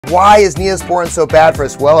Why is Neosporin so bad for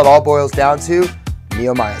us? Well, it all boils down to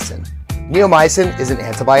neomycin. Neomycin is an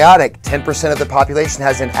antibiotic. 10% of the population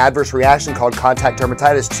has an adverse reaction called contact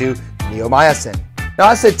dermatitis to neomycin. Now,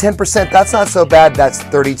 I said 10%, that's not so bad. That's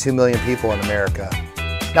 32 million people in America.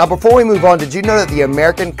 Now, before we move on, did you know that the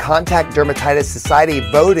American Contact Dermatitis Society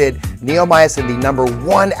voted neomycin the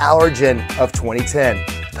 #1 allergen of 2010?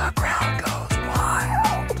 The crowd goes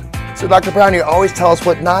wild. So, Dr. Brown, you always tell us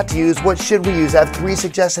what not to use. What should we use? I have 3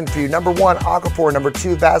 suggestions for you. #1, Aquaphor.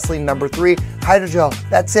 #2, Vaseline. #3, hydrogel.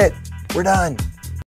 That's it. We're done.